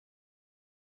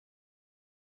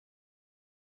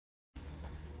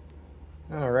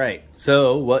All right,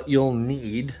 so what you'll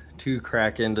need to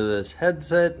crack into this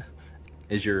headset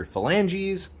is your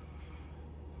phalanges,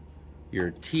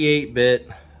 your T8-bit,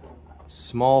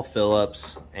 small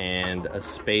Phillips, and a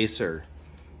spacer,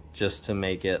 just to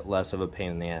make it less of a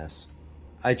pain in the ass.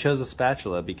 I chose a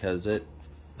spatula because it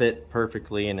fit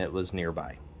perfectly and it was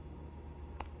nearby.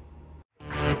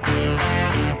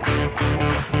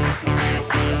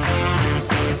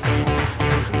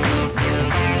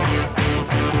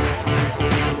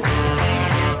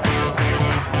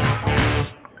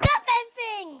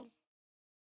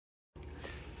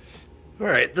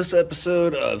 Alright, this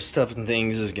episode of Stuff and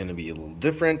Things is going to be a little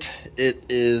different. It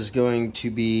is going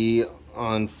to be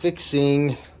on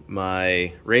fixing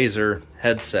my Razer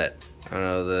headset. I don't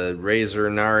know, the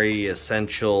Razer Nari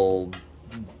Essential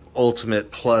Ultimate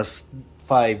Plus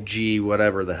 5G,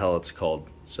 whatever the hell it's called.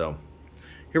 So,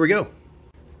 here we go.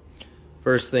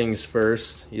 First things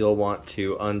first, you'll want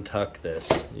to untuck this.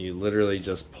 You literally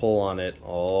just pull on it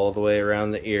all the way around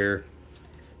the ear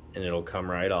and it'll come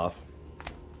right off.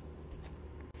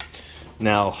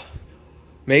 Now,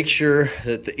 make sure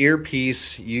that the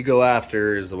earpiece you go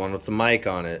after is the one with the mic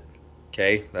on it.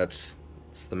 Okay, that's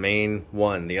the main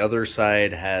one. The other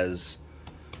side has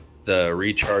the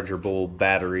rechargeable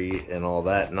battery and all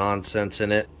that nonsense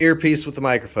in it. Earpiece with the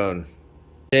microphone.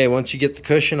 Okay, once you get the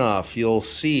cushion off, you'll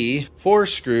see 4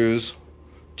 screws.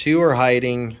 2 are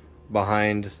hiding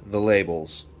behind the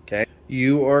labels. Okay,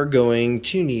 you are going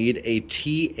to need a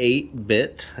T8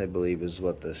 bit, I believe is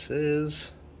what this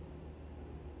is.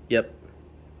 Yep,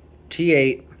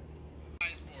 T8.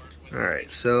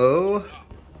 Alright, so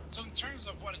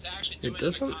it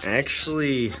doesn't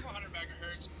actually...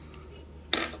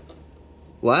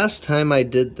 Last time I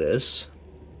did this,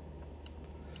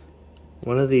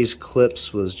 one of these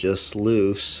clips was just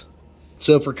loose.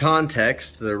 So for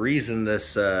context, the reason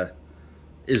this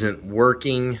isn't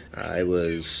working, I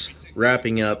was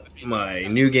wrapping up my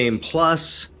New Game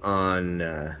Plus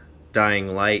on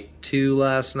Dying Light 2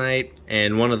 last night,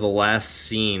 and one of the last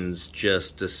scenes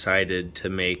just decided to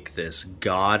make this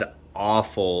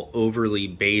god-awful, overly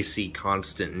bassy,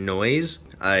 constant noise.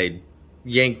 I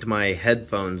yanked my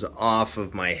headphones off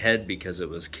of my head because it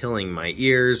was killing my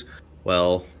ears.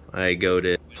 Well, I go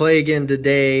to play again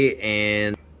today,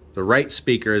 and the right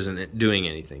speaker isn't doing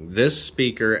anything. This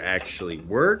speaker actually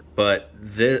worked, but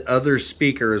the other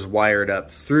speaker is wired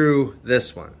up through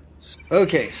this one.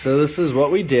 Okay, so this is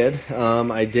what we did.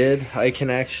 I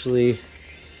can actually,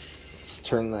 let's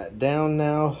turn that down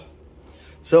now.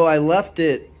 So I left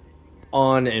it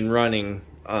on and running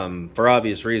for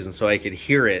obvious reasons, so I could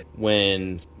hear it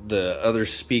when the other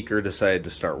speaker decided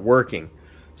to start working.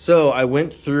 So I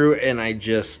went through and I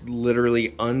just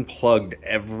literally unplugged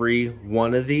every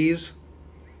one of these,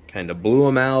 kind of blew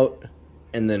them out,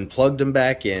 and then plugged them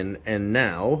back in, and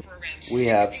now we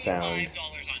have sound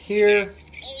here.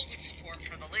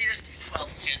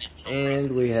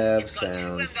 And we have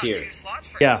sound here.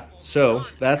 Yeah, so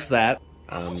that's that.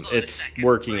 It's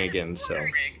working again, so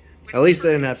at least I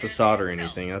didn't have to solder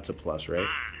anything. That's a plus, right?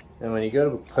 And when you go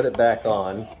to put it back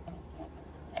on,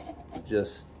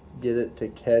 just get it to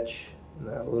catch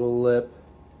that little lip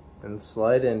and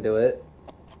slide into it.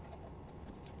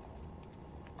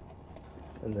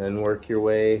 And then work your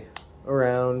way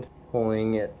around,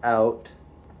 pulling it out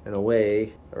and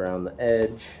away around the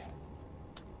edge.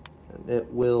 And it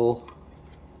will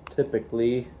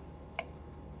typically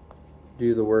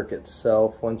do the work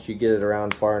itself. Once you get it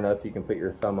around far enough, you can put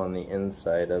your thumb on the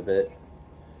inside of it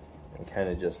and kind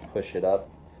of just push it up.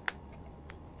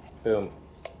 Boom.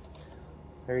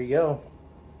 There you go.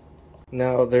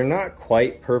 Now, they're not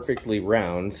quite perfectly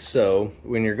round, so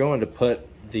when you're going to put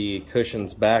the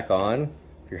cushions back on,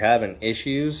 if you're having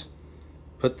issues,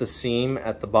 put the seam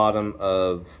at the bottom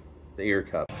of the ear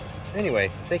cup.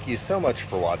 Anyway, thank you so much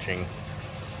for watching.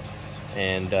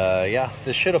 And yeah,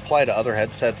 this should apply to other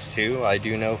headsets too. I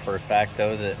do know for a fact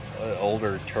though that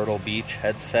older Turtle Beach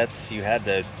headsets, you had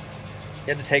to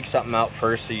take something out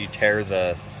first so you tear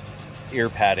the ear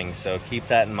padding. So keep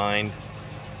that in mind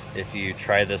if you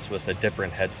try this with a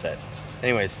different headset.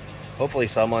 Anyways, hopefully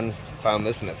someone found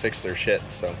this and it fixed their shit.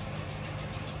 So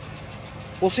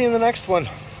we'll see you in the next one.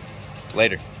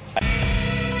 Later.